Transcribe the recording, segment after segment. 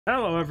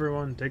Hello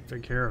everyone,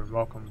 Digfig here, and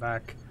welcome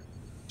back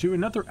to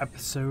another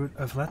episode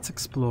of Let's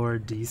Explore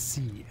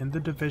DC in the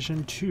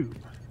Division 2.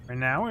 Right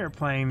now we are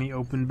playing the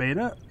open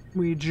beta.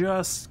 We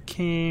just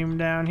came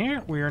down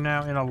here. We are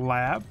now in a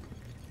lab.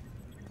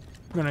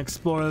 We're going to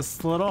explore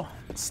this little.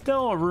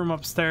 Still a room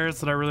upstairs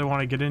that I really want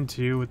to get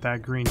into with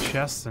that green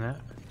chest in it.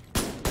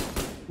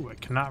 Ooh, I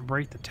cannot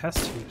break the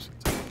test tubes.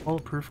 It's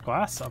bulletproof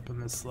glass up in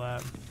this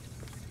lab.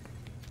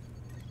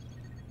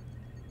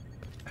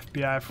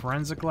 FBI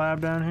forensic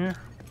lab down here.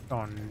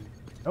 Oh,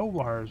 no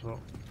wires. Well,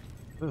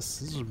 this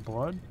is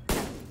blood.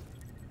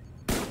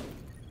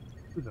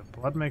 Ooh, the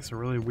blood makes a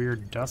really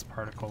weird dust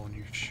particle when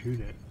you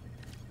shoot it.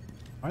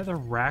 Why are there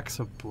racks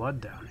of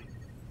blood down here?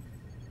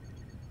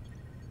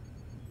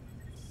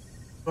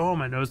 Oh,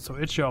 my nose is so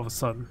itchy all of a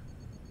sudden.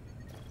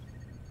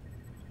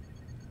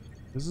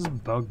 What is this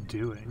bug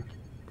doing?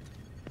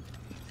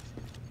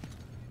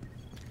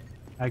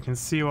 I can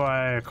see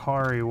why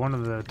Akari, one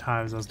of the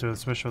times I was doing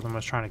this mission with him,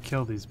 was trying to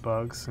kill these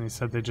bugs, and he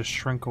said they just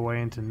shrink away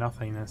into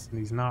nothingness, and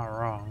he's not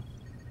wrong.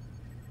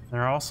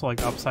 They're also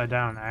like upside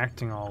down,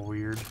 acting all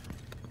weird.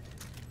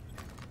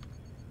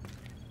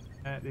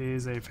 That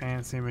is a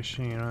fancy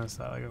machine. What is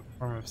that, like a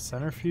form of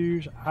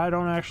centrifuge? I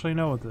don't actually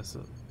know what this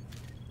is.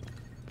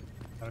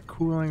 Got a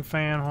cooling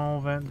fan hole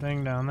vent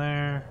thing down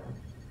there.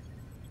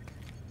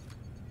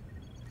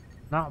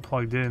 Not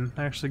plugged in.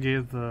 I actually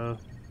gave the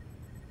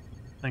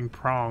thing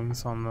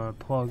prongs on the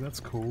plug. That's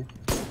cool.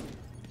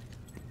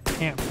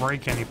 Can't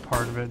break any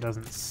part of it,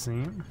 doesn't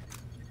seem.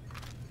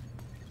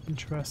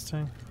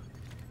 Interesting.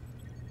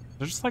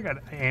 There's just like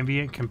an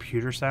ambient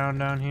computer sound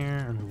down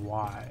here, and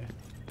why?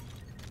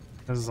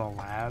 This is a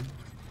lab.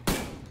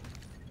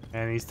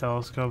 And these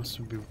telescopes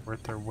would be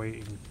worth their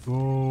weight in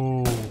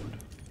gold.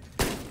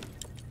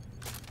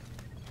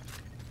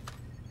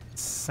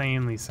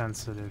 Insanely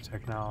sensitive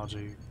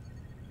technology.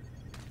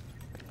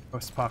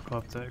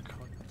 Post-apocalyptic.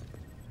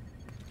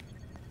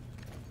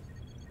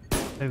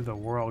 Save the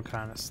world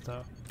kind of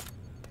stuff.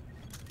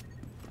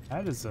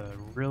 That is a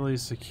really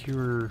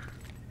secure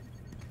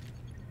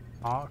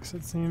box,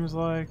 it seems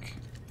like.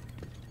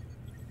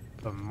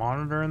 The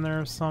monitor in there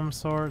of some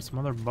sort, some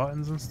other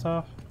buttons and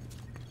stuff.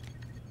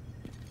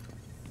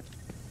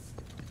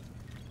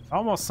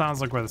 Almost sounds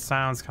like where the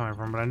sound's coming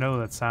from, but I know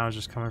that sound's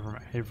just coming from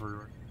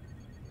everywhere.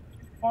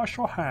 Wash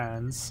your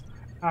hands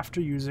after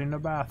using the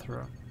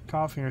bathroom.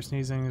 Coughing or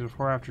sneezing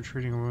before or after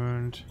treating a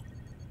wound.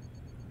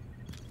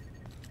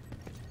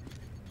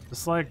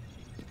 It's like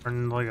we're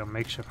in like a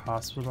makeshift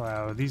hospital.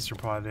 Oh, these are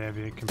probably the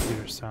ambient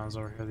computer sounds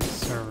over here, these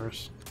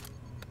servers.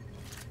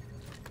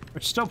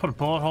 Which still put a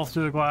bullet hole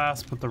through the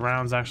glass, but the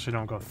rounds actually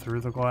don't go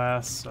through the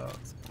glass, so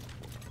it's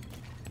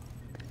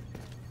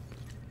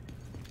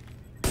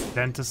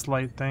dentist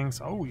light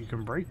things. Oh, you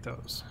can break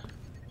those.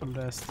 Look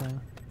at this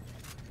thing.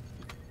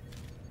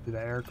 Do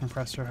the air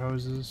compressor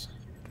hoses.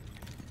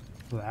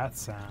 That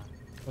sound.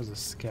 That was a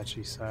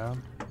sketchy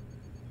sound.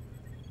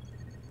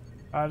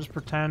 I just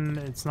pretend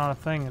it's not a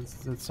thing.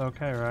 It's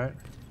okay, right?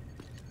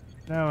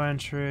 No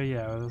entry.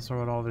 Yeah, that's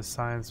what all this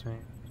signs mean.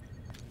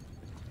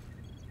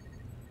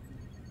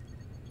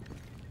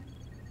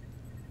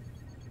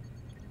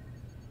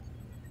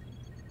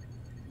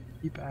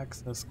 Keep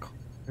access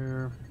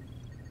clear.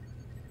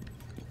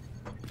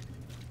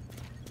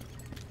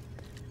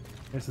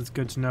 Guess it's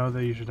good to know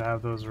that you should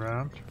have those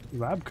around.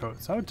 Lab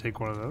coats. I would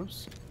take one of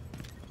those.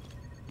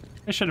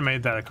 They should have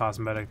made that a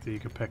cosmetic that you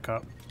could pick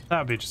up. That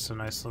would be just a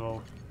nice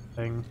little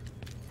thing.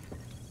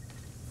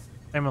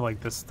 Same with like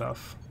this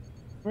stuff.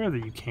 Where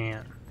that you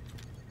can.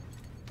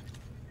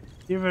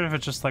 Even if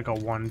it's just like a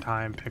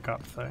one-time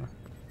pickup thing.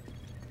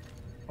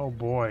 Oh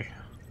boy.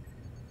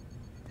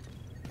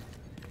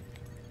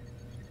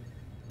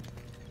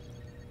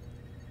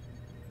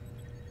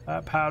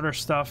 That powder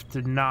stuff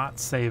did not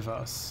save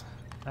us.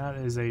 That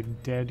is a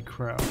dead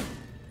crow.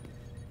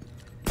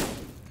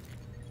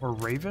 Or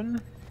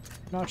raven?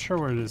 Not sure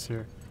what it is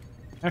here.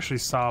 I actually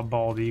saw a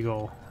bald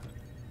eagle.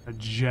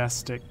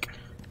 Majestic.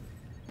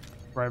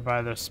 Right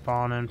by the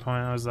spawn end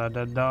point. That was that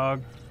dead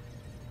dog.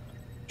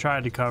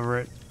 Tried to cover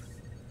it.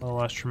 A little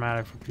less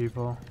traumatic for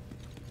people.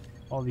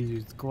 All these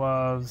used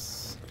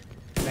gloves.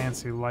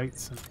 Fancy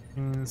lights and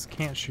things.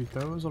 Can't shoot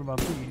those. What about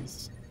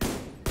these?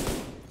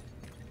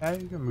 Yeah,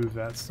 you can move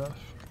that stuff.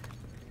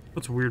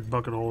 What's weird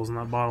bucket holes in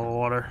that bottle of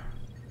water?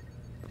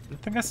 I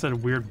think I said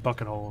weird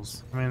bucket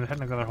holes. I mean,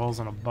 technically they're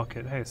holes in a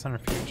bucket. Hey,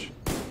 centrifuge.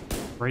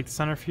 Break the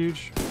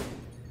centrifuge?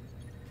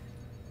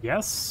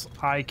 Yes,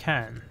 I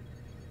can.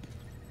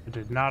 I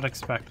did not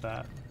expect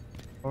that.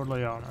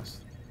 Totally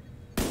honest.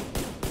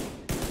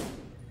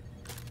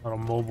 Little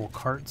mobile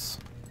carts.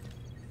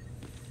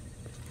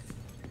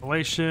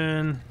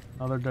 Relation.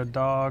 Another dead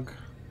dog.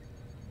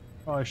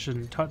 Probably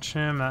shouldn't touch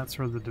him. That's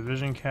where the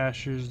division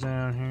cashier's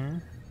down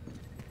here.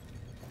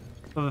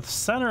 So the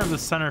center of the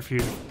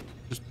centrifuge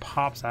just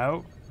pops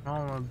out.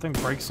 Oh, the thing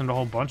breaks into a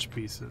whole bunch of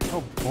pieces.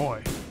 Oh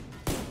boy.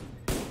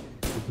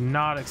 Did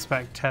not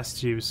expect test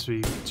tubes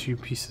to be 2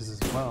 pieces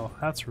as well.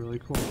 That's really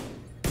cool.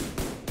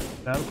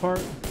 That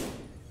apart?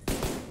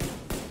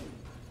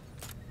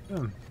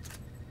 Good.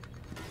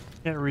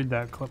 Can't read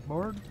that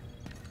clipboard.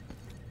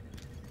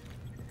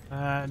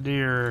 That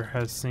deer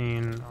has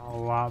seen a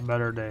lot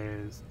better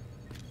days.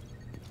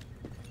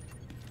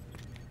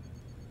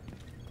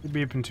 You're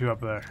beeping two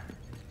up there.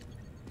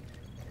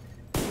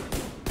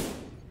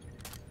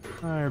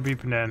 Oh, you're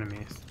beeping to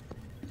enemies.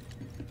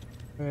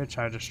 Which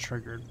I just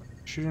triggered.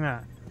 Shooting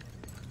at.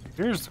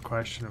 Here's the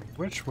question of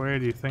which way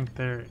do you think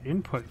their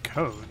input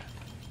code?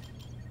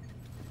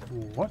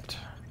 What?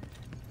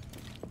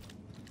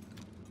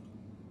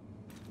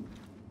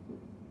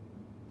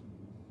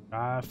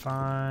 I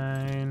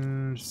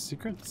find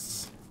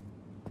secrets?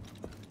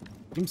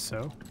 Seems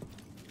so.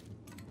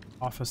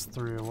 Office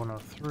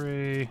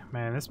 30103.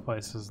 Man, this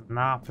place has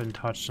not been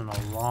touched in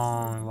a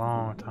long,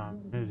 long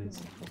time. It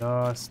is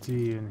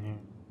dusty in here.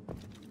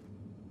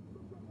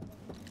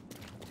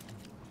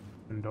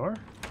 Open door?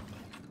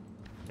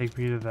 Take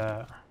me to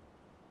that.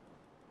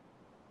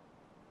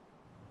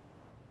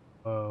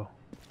 Whoa.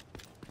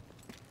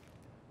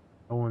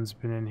 No one's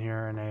been in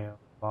here in a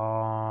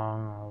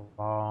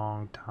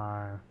long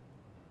time.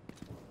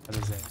 That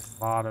is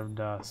a lot of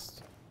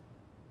dust.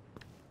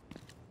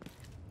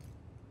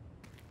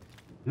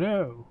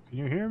 Hello, can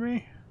you hear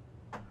me?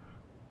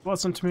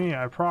 Listen to me,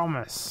 I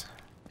promise.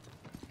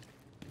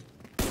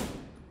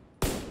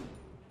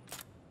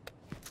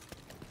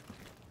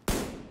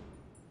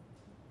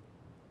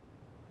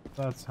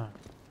 That's not.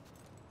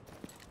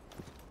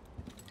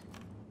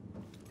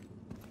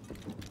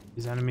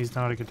 These enemies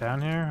know how to get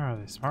down here? Are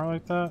they smart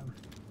like that?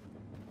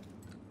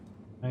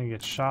 I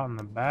get shot in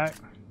the back.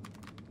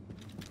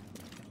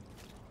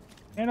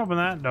 Can't open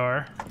that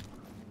door.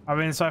 I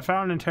mean, so I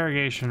found an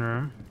interrogation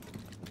room.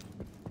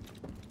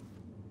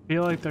 I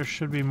feel like there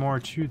should be more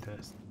to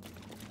this.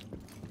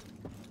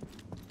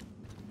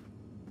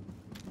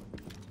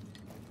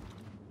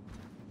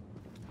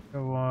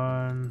 Go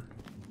on.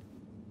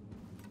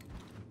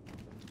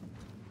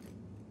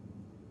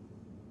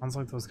 Sounds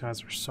like those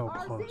guys are so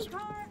close.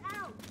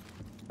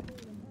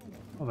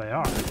 Oh, they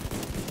are.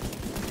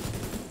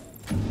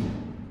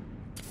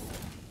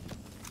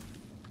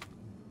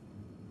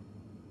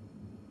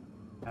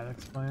 That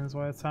explains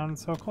why it sounded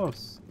so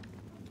close.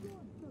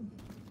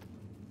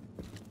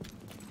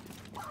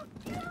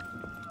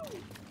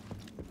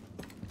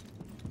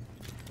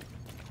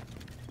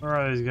 Where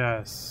are these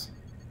guys?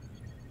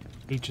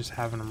 I hate just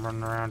having them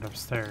running around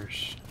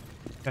upstairs.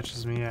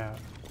 Catches me out.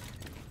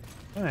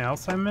 Anything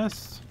else I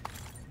missed?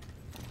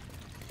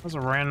 There's a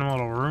random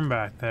little room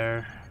back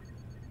there.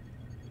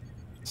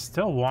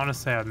 Still want to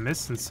say I'm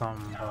missing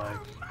something, but like...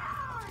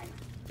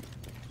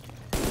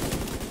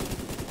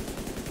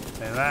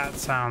 Okay, that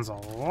sounds a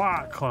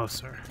lot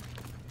closer.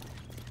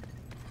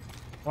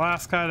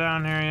 Last guy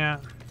down here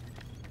yet?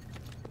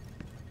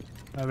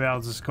 Maybe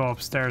I'll just go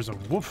upstairs and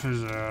whoop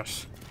his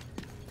ass.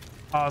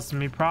 Causing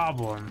me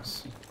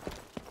problems.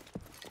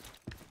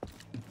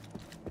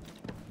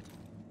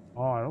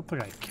 Oh, I don't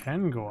think I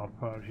can go up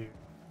out here.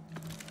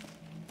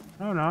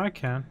 Oh, no, I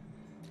can.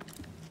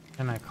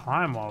 Can I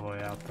climb all the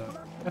way out, though?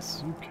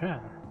 Yes, you can.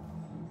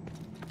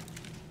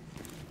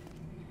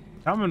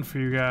 Coming for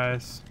you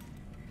guys.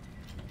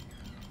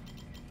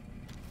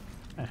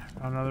 Hey,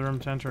 found another room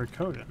to enter a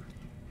code in.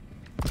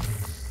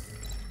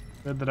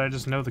 Good that I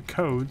just know the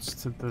codes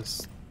to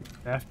this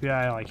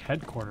FBI, like,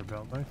 headquarter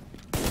building.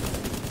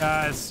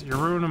 Guys, you're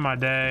ruining my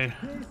day.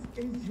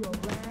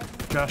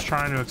 Just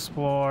trying to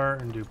explore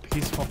and do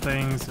peaceful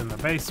things in the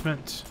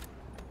basement.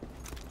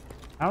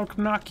 I'll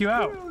knock you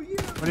out.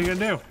 What are you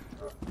gonna do?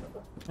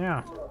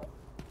 Yeah.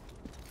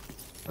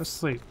 Go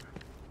sleep.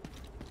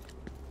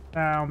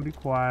 Down, be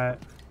quiet.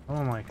 No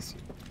one likes you.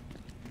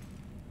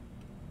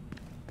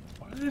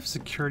 Why do they have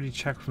security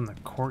check from the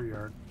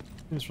courtyard?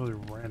 Seems really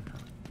random.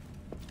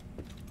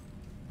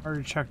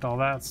 Already checked all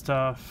that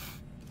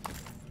stuff.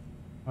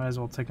 Might as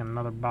well take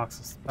another box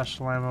of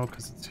special ammo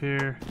because it's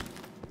here.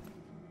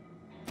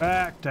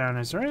 Back down.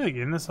 Is there anything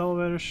in this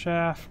elevator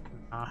shaft?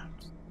 Nah,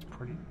 it's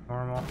pretty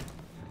normal.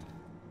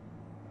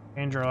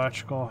 Danger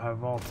electrical, high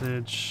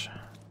voltage.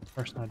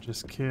 Person I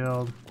just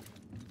killed.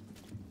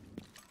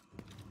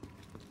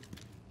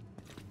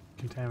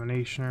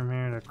 Contamination room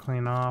here to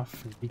clean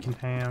off and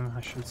decontam, I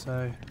should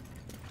say.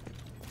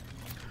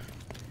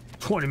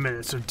 20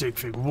 minutes of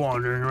Digfig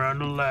wandering around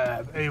the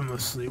lab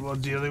aimlessly while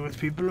dealing with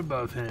people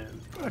above him.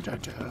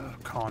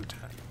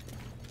 Contact.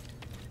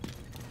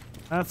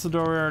 That's the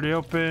door we already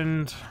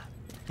opened.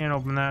 Can't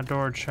open that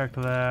door, check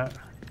that.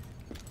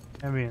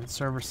 Ambient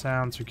server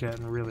sounds are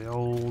getting really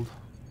old.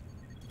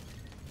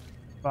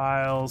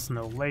 Files,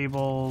 no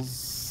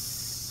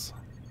labels.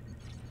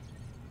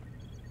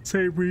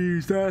 Say we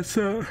use that,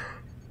 sir.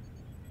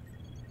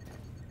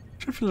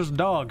 Check for this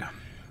dog.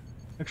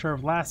 Picture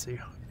of Lassie.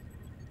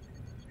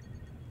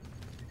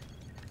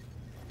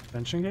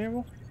 Extension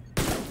cable?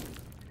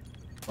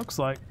 Looks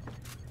like.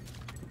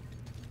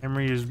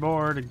 Memory is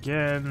bored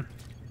again.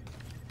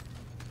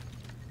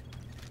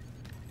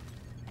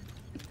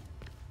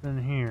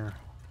 In here.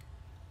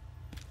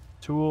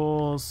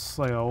 Tools,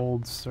 like an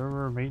old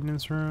server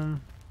maintenance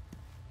room.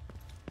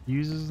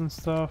 Uses and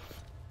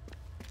stuff.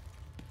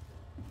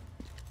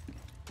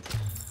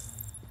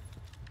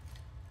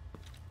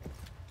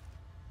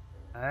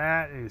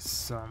 that is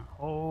some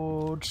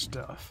old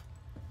stuff.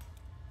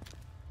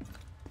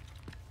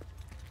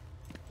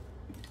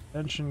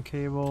 Extension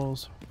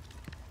cables.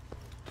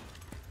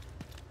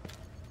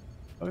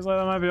 Looks like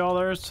that might be all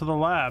there is to the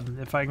lab,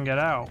 if I can get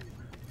out.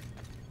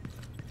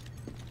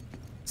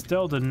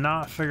 Still did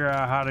not figure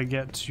out how to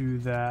get to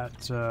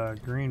that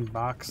green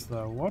box,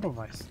 though. What am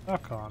I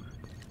stuck on?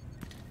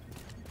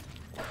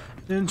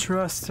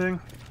 Interesting.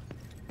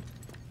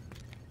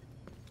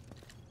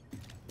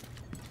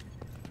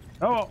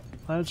 Oh,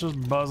 let's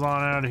just buzz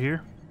on out of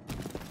here.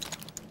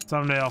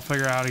 Someday I'll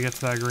figure out how to get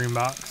to that green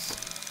box.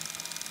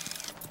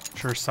 I'm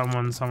sure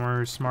someone somewhere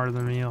who's smarter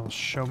than me will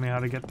show me how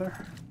to get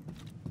there.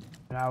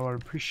 And I would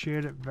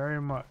appreciate it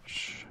very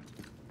much.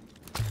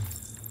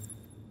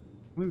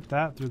 Loot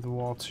that through the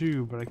wall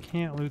too, but I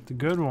can't loot the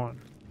good one.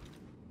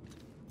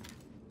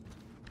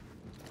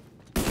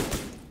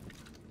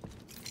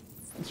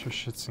 That's for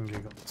shits and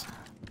giggles.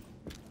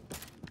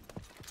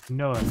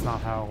 No, that's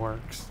not how it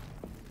works.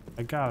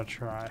 I gotta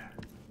try.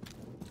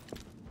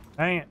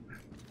 Dang it.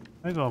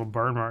 I think the little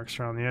bird marks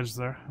around the edge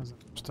there. That's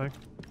interesting.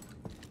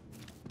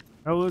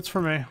 No loot's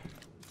for me.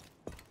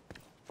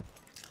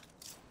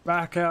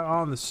 Back out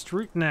on the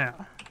street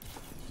now.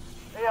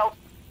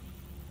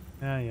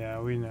 Yeah,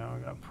 we know.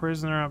 We got a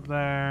prisoner up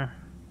there.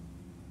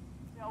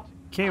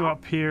 Came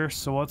up here,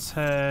 so let's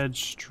head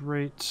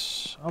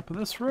straight up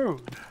this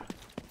road.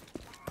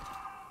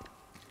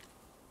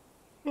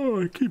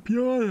 Oh, I keep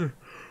yawning.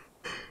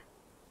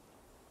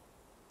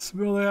 It's the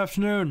middle of the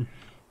afternoon.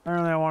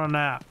 Apparently I want a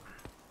nap.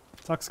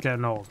 Sucks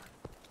getting old.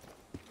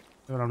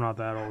 But I'm not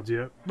that old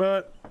yet,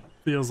 but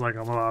feels like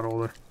I'm a lot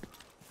older.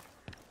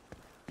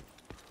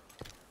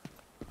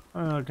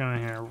 I'm looking at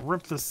here.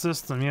 Rip the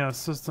system. Yeah, the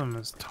system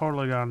is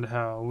totally gone to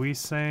hell. We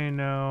say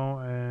no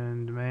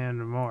and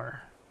demand more.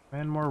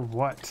 Demand more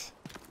what?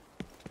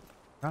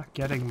 Not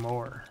getting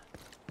more.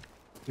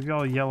 Give you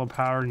all yellow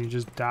power and you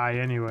just die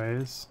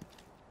anyways.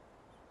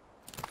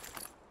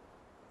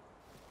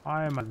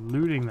 Why am I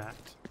looting that?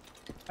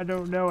 I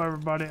don't know,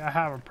 everybody. I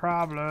have a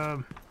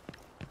problem.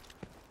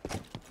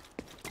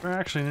 We're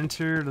actually an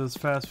interior to this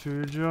fast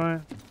food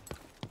joint.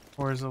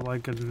 Or is it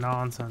like a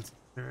nonsense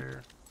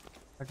interior?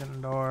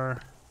 Second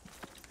door.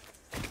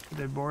 Did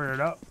they board it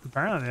up?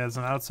 Apparently there's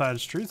an outside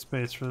street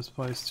space for this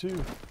place too.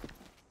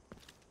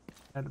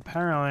 And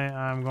apparently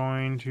I'm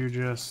going to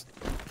just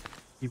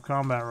keep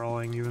combat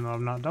rolling even though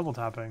I'm not double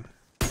tapping.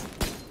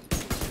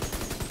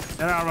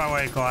 Get out of my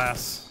way,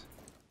 class.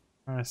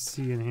 I'm gonna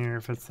see in here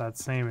if it's that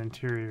same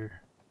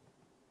interior.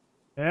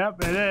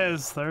 Yep, it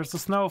is. There's the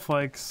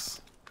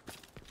snowflakes.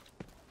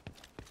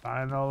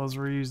 Find all those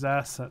reused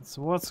assets.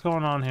 So what's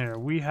going on here?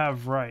 We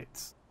have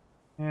rights.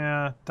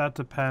 Yeah, that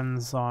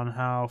depends on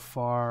how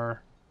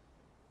far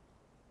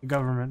the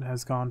government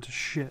has gone to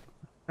shit.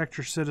 Protect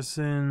your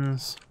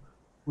citizens.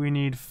 We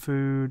need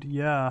food.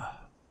 Yeah,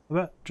 I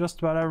bet just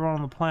about everyone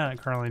on the planet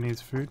currently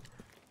needs food.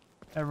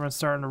 Everyone's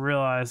starting to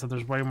realize that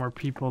there's way more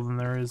people than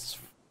there is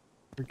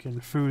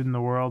freaking food in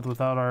the world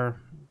without our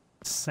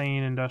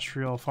insane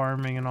industrial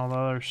farming and all the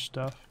other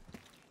stuff.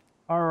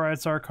 Our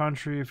rights, our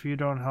country. If you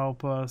don't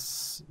help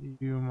us,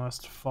 you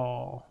must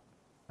fall.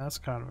 That's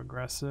kind of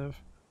aggressive.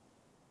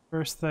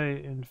 First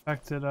they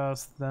infected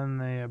us, then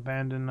they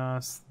abandoned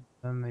us,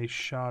 then they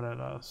shot at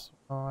us.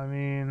 Well, I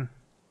mean,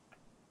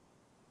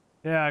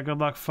 yeah, good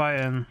luck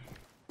fighting.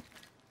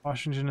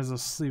 Washington is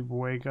asleep,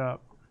 wake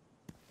up.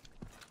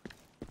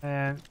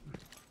 And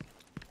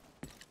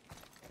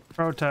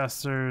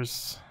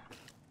protesters,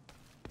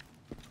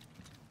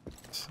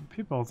 some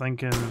people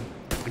thinking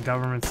the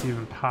government's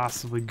even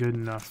possibly good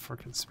enough for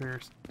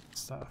conspiracy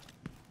stuff.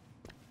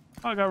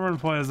 All government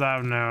employees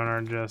I've known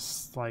are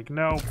just like,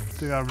 nope,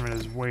 the government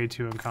is way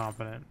too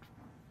incompetent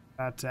for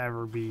that to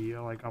ever be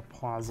like a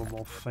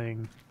plausible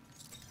thing.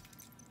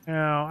 You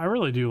know, I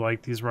really do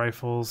like these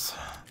rifles.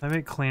 They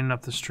make cleaning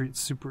up the streets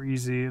super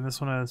easy, and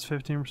this one has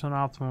 15%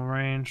 optimal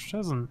range, which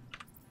isn't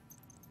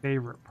my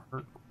favorite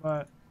perk,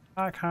 but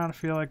I kind of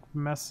feel like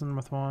messing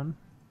with one.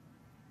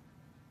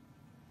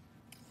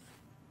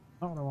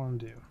 Not what I want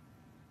to do.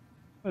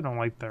 I don't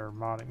like their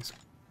modding.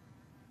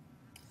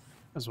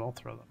 Might as well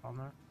throw that on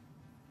there.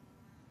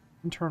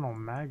 Internal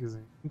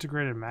magazine.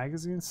 Integrated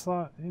magazine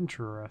slot?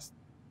 Interesting.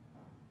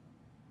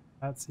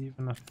 That's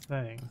even a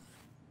thing.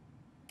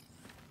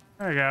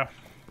 There you go.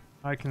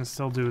 I can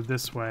still do it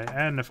this way,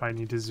 and if I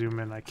need to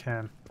zoom in, I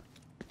can.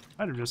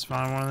 I'd have just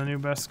found one of the new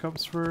best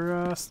scopes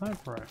for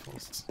sniper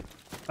rifles.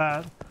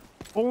 That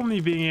only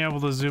being able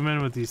to zoom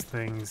in with these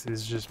things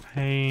is just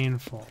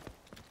painful.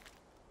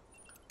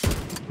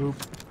 Oop.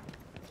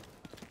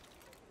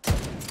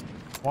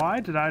 Why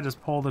did I just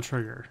pull the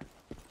trigger?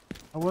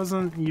 I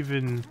wasn't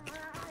even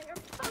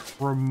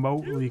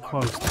remotely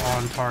close to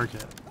on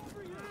target.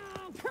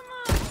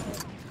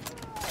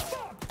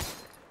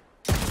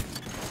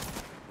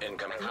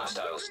 Incoming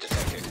hostiles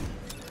detected.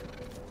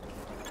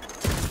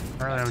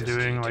 Apparently I'm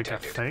doing like a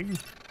thing.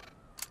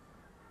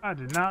 I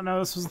did not know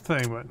this was a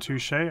thing, but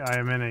touche. I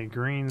am in a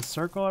green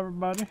circle,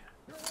 everybody.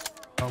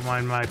 Don't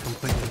mind my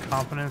complete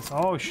incompetence.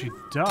 Oh, she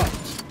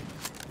ducked.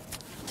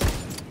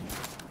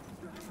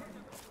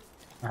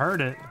 I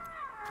heard it.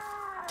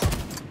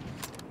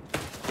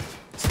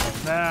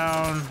 Slow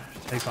down.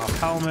 Take off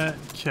helmet.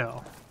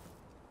 Kill.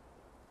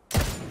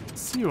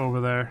 See you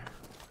over there.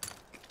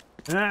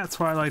 And that's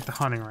why I like the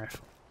hunting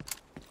rifle.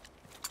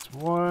 It's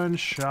one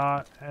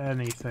shot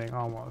anything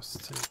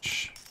almost.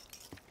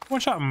 One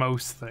shot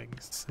most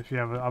things if you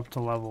have it up to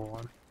level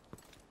 1.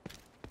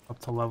 Up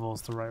to level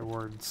is the right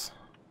words.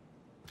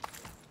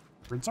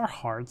 Words are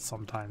hard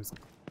sometimes.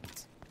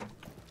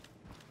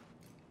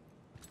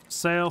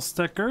 Sale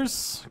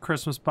stickers,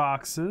 Christmas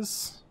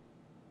boxes.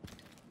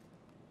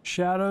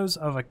 Shadows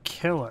of a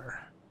Killer.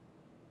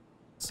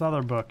 This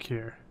other book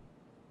here.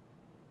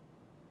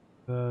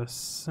 The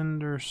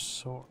Cinder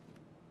Sword.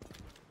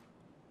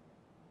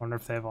 Wonder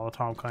if they have all the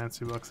Tom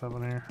Clancy books up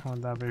in here.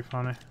 Wouldn't that be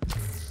funny?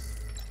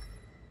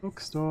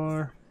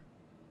 Bookstore.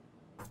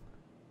 I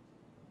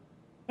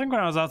think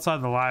when I was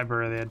outside the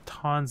library, they had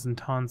tons and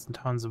tons and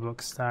tons of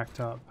books stacked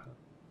up.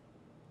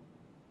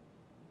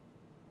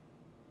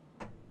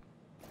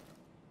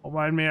 Don't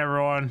mind me,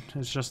 everyone.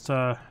 It's just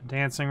a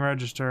dancing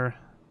register.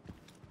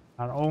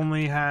 Not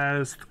only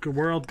has the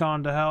world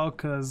gone to hell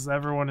because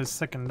everyone is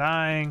sick and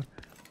dying,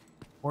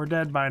 or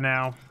dead by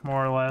now,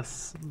 more or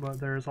less, but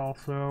there's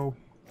also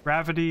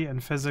gravity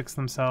and physics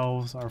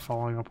themselves are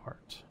falling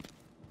apart.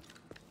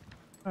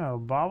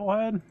 Oh,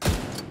 bobblehead?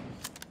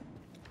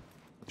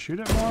 Shoot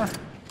it more?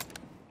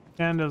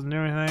 Ken doesn't do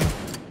anything.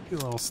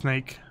 Cute little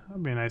snake.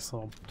 That'd be a nice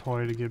little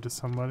toy to give to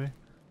somebody.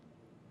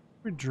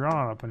 We're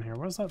drawn up in here.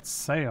 What does that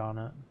say on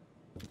it?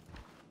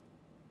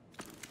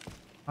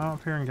 I'll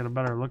up here and get a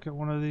better look at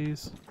one of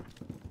these.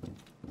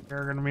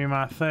 They're gonna be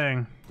my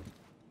thing.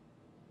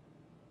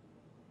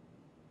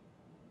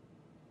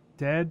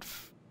 Dead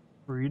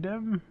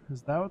Freedom?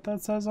 Is that what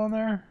that says on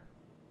there?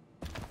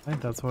 I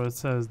think that's what it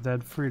says,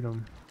 Dead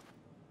Freedom.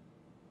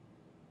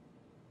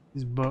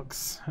 These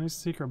books. Any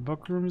secret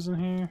book rooms in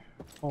here?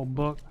 Old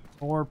book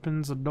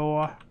opens a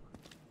door.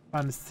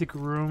 Find a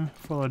secret room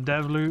full of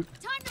dev loot.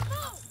 Time to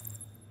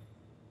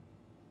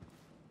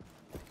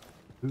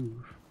move.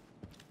 Ooh.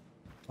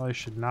 Probably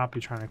should not be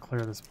trying to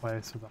clear this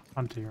place with a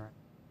hunting right.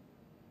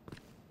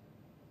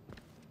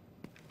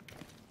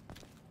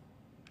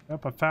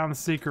 Yep, I found the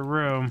secret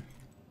room.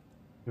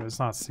 It's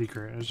not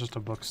secret, it's just a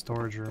book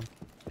storage room.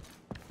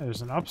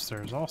 There's an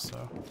upstairs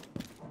also.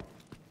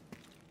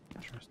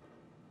 Interesting.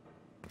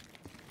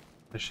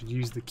 I should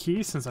use the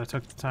key since I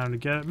took the time to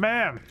get it.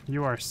 Ma'am,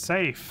 you are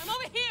safe. I'm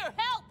over here,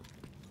 help!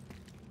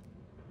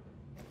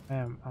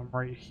 Ma'am, I'm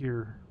right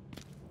here.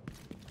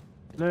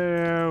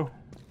 Hello.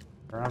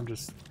 Or I'm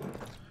just...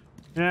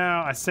 You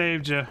know, I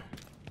saved you.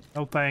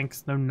 No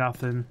thanks, no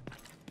nothing.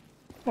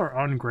 People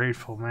are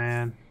ungrateful,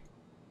 man.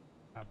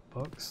 Got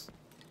books.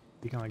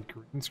 You can like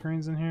green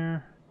screens in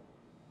here.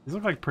 These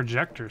look like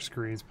projector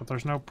screens, but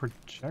there's no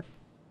projectors.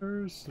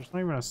 There's not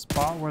even a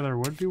spot where there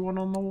would be one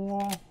on the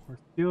wall or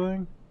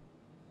ceiling.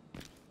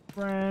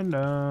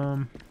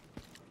 Random.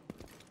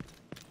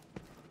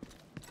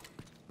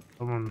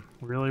 Someone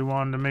really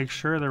wanted to make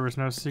sure there was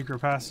no secret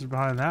passage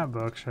behind that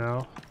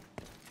bookshelf.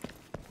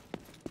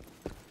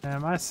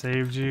 Damn, I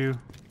saved you.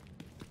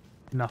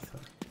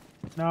 Nothing.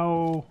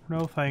 No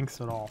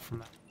thanks at all from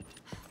that.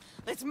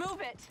 Let's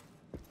move it.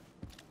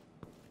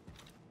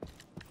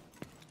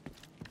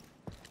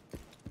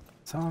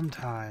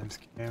 Sometimes,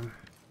 game.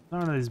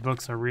 None of these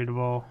books are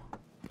readable.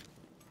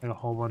 Got a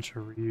whole bunch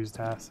of reused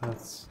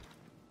assets.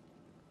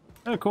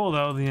 They're cool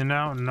though, the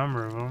amount and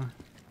number of them.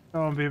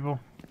 Come on, people.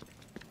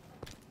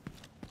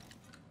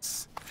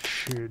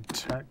 Shared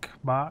tech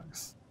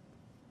box.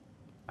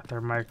 Got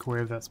their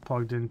microwave that's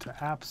plugged into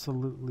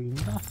absolutely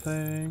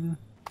nothing.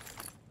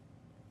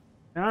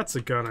 That's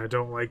a gun I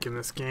don't like in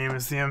this game,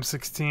 is the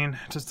M16.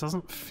 It just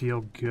doesn't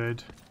feel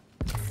good.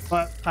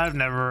 But I've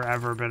never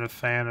ever been a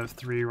fan of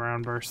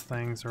 3-round burst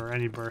things or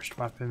any burst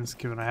weapons,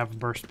 given I have a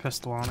burst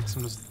pistol on it because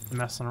I'm just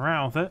messing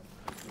around with it.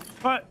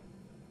 But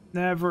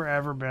never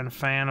ever been a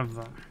fan of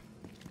them.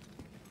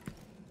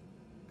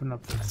 Open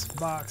up this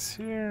box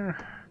here.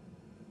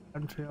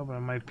 Unfail, but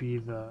it might be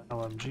the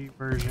LMG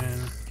version.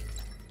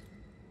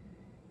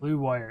 Blue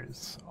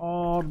wires.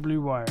 All the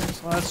blue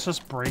wires. Let's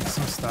just break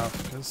some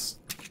stuff, because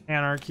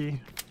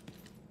anarchy.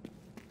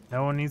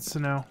 No one needs to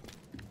know.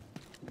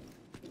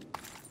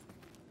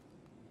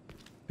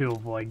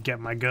 People like get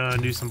my gun,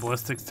 do some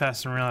ballistics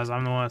tests, and realize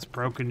I'm the one that's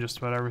broken just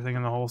about everything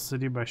in the whole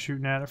city by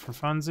shooting at it for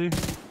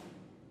funsies.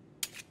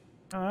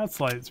 Oh, that's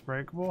light, it's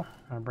breakable.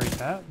 Can I break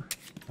that?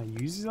 Can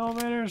I use these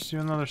elevators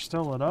even though they're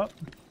still lit up?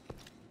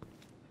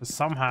 Because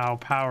somehow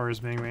power is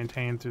being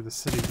maintained through the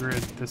city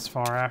grid this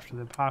far after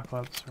the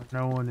apocalypse, or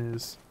no one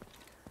is.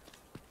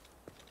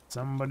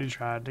 Somebody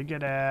tried to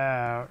get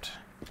out.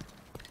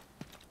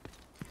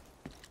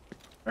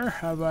 Where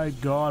have I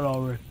gone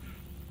already?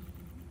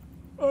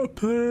 Up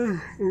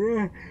there.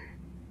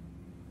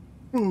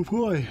 Oh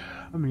boy,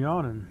 I'm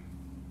yawning.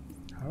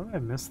 How did I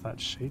miss that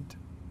shade?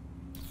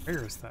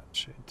 Where is that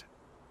shade?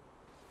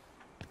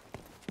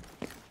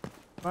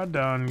 Well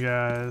done,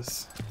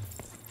 guys.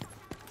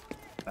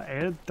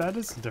 That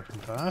is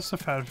different though. That's a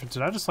fat.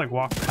 Did I just like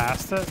walk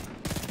past it?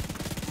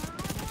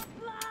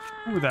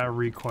 Ooh, that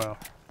recoil.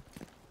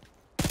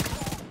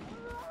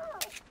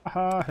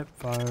 Haha, hip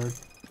fired.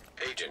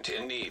 Agent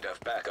in need of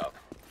backup.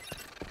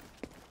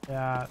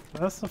 Yeah,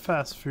 that's the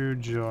fast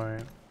food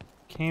joint.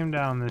 Came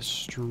down this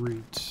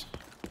street.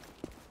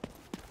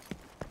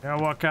 You know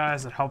what,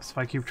 guys? It helps if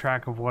I keep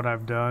track of what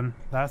I've done.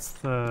 That's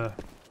the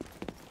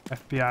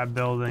FBI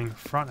building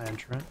front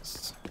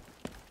entrance.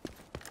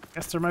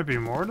 Guess there might be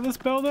more to this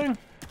building?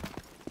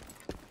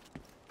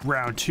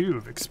 Round 2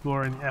 of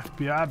exploring the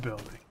FBI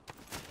building.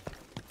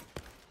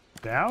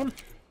 Down?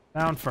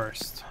 Down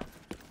first.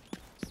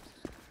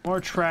 More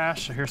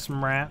trash. I hear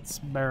some rats,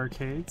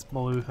 barricades,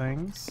 blue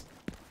things.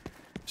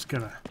 Just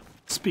gonna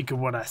speak of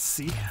what I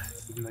see,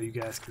 even though you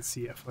guys can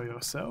see it for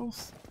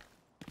yourselves.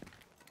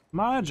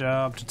 My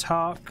job to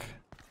talk,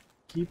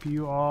 keep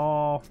you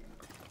all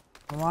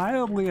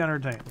mildly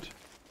entertained.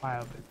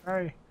 Mildly,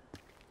 very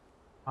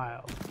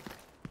mild.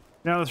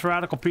 You know this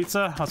Radical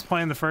Pizza? I was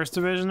playing the first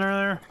division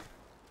earlier,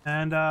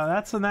 and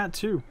that's in that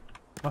too.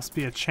 Must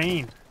be a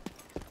chain.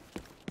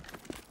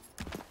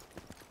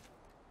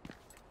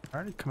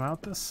 Already come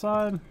out this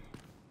side.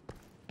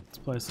 This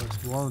place looks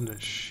blown to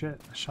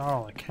shit. I shot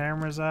all the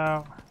cameras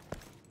out.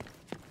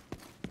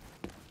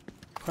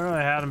 Clearly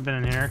I hadn't been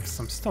in here because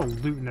I'm still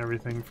looting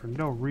everything for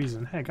no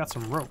reason. Hey, I got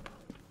some rope.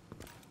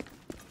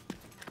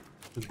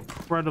 An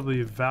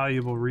incredibly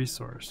valuable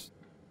resource.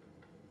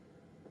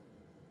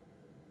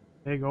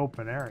 Big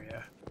open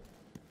area.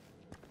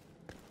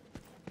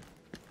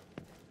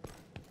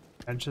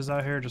 Benches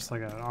out here, just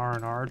like an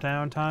R&R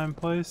downtime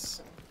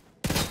place.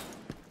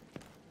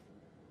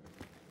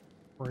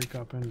 Break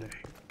up into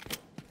here.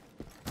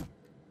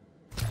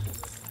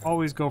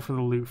 Always go for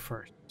the loot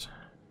first.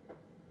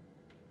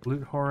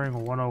 Loot whoring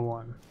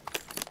 101.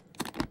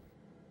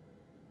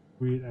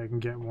 Sweet, I can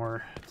get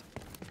more.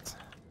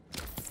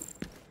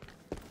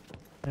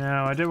 You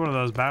know, I did one of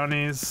those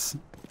bounties,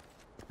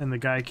 and the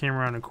guy came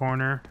around a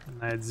corner,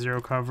 and I had zero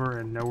cover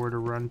and nowhere to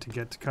run to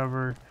get to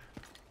cover,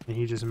 and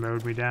he just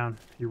mowed me down.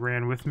 He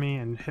ran with me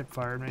and hip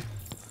fired me.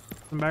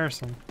 It's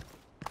embarrassing.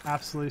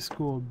 Absolutely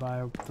schooled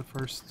by the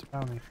first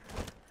bounty.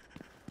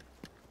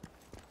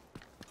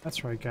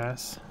 That's right,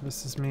 guys.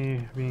 This is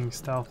me being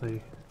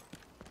stealthy.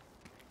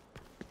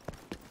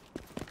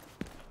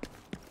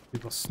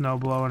 People snow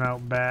blowing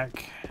out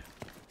back.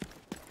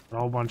 A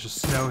whole bunch of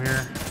snow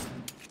here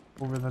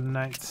over the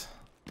night.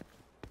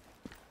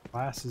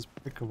 Glass is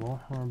pickable.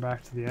 We're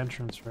back to the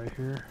entrance right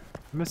here.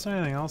 Miss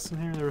anything else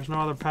in here? There was no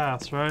other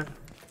paths, right?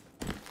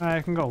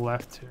 I can go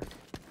left here.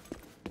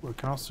 Ooh, I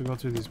can also go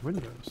through these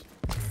windows.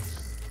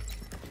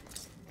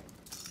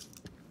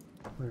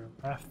 Clear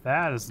left.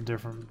 That is a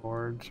different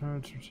board.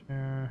 Read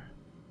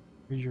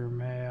your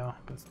mail.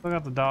 But still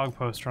got the dog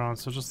poster on,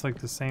 so just like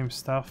the same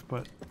stuff,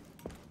 but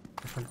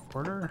different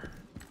order.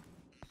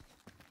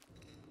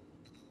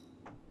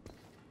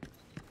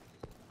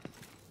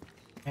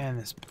 And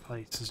this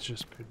place has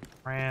just been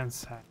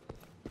ransacked.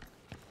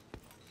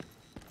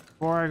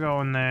 Before I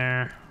go in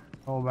there,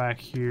 go back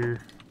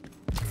here.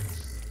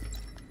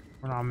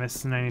 We're not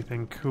missing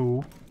anything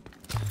cool.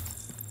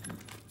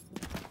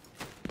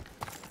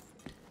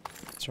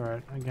 That's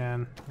right,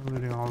 again, I'm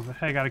looting all of it.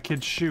 Hey, I got a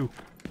kid's shoe.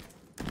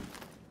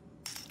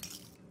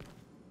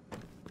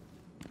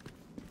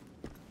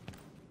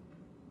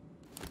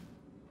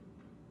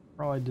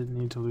 Probably didn't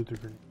need to loot the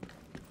grenade.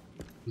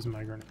 Use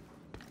my grenade.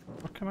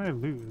 What can I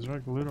loot? Is there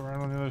like loot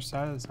around on the other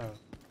side? Is that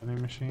a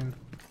vending machine?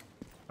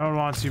 No one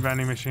wants you,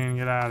 vending machine.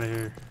 Get out of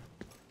here.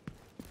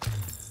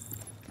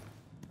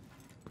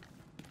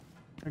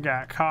 I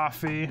got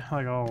coffee,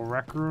 like a little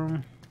rec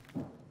room.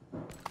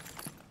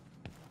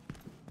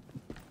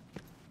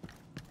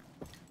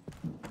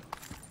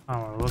 I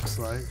don't know what it looks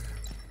like.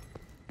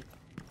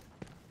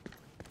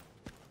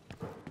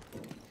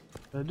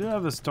 They do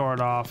have this doored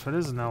off. It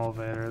is an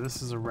elevator.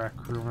 This is a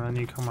rec room, and then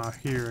you come out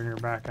here and you're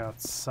back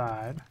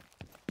outside.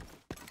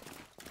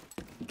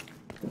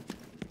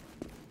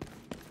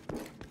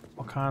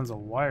 All kinds of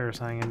wires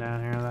hanging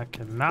down here. That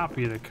cannot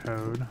be the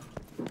code.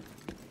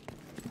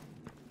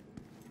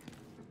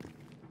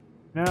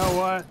 You know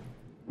what?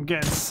 I'm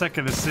getting sick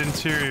of this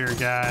interior,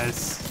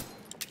 guys.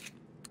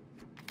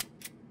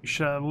 You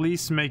should at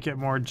least make it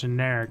more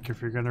generic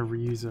if you're gonna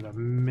reuse it a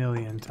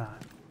million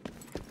times.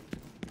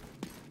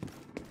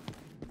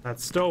 That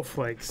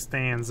snowflake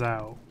stands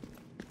out.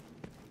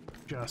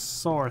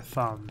 Just sore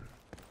thumb.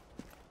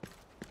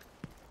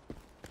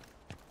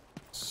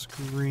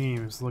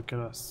 Screams, look at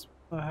us.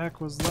 What the heck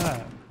was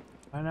that?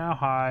 I now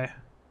high.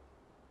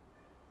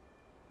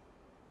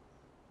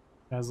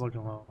 Guy's looking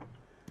a little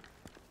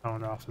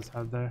toned off his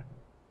head there.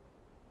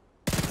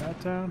 Is that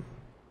down?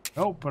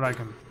 Nope, but I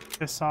can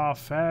piss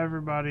off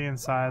everybody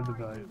inside the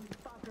building.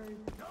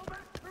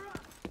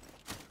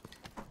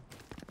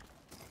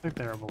 I think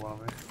they were below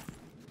me.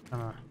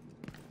 Gonna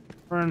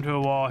run into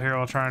a wall here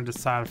while trying to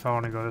decide if I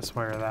want to go this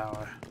way or that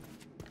way.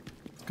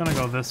 It's gonna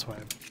go this way.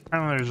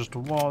 Apparently there's just a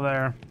wall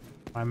there.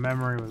 My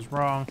memory was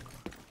wrong.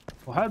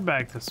 We'll head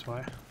back this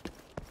way.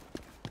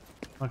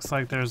 Looks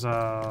like there's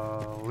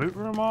a loot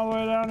room all the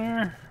way down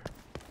here.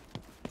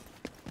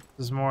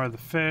 This is more of the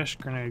fish,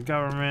 grenade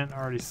government,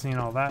 already seen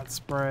all that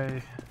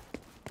spray.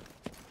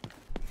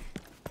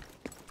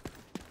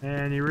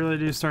 And you really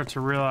do start to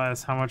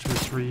realize how much of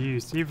it's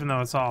reused, even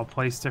though it's all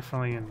placed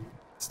differently, and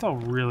it's still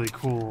really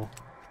cool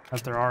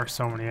that there are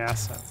so many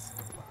assets.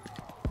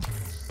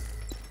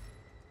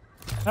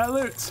 That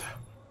loot!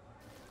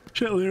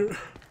 Shit loot.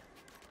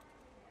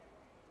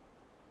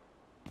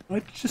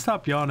 Why'd you just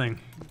stop yawning?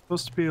 You're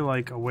supposed to be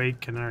like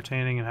awake and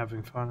entertaining and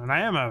having fun, and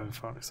I am having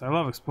fun because I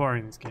love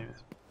exploring these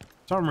games.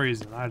 For some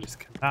reason, I just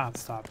cannot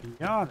stop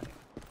yawning.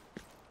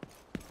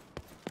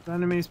 The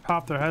enemies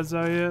pop their heads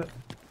out yet?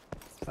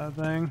 That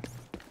thing.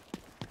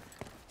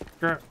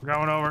 Sure, we're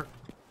going over.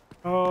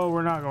 Oh,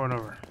 we're not going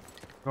over.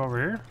 Go over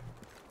here?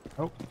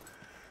 Oh.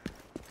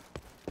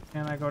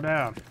 Can I go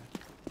down?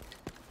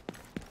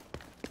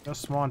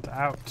 Just want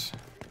out.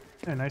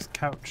 Hey, nice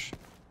couch.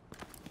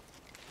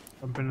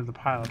 Jump into the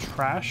pile of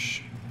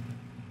trash.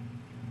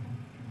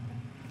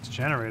 This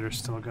generator's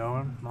still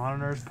going.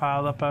 Monitors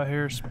piled up out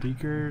here.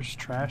 Speakers.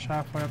 Trash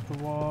halfway up the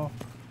wall.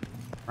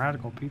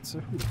 Radical pizza.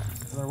 Ooh,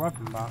 another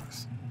weapon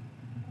box.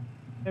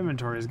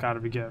 Inventory's got to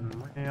be getting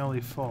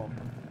really full,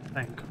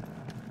 I think.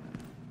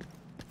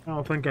 I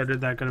don't think I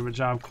did that good of a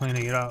job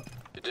cleaning it up.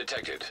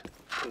 Detected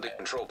from the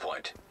control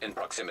point in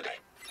proximity.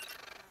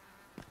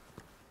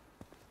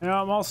 You know,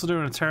 I'm also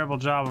doing a terrible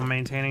job of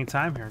maintaining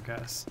time here,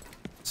 guys.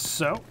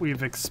 So,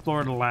 we've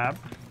explored a lab.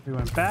 We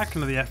went back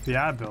into the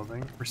FBI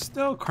building. We're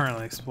still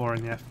currently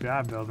exploring the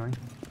FBI building.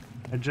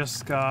 I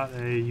just got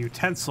a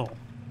utensil.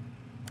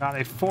 Got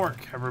a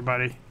fork,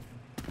 everybody.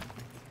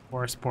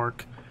 Or a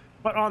spork.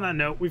 But on that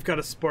note, we've got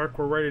a spork.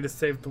 We're ready to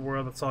save the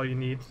world. That's all you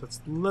need.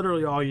 That's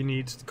literally all you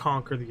need to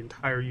conquer the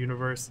entire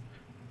universe.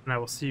 And I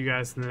will see you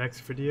guys in the next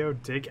video.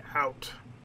 Dig out.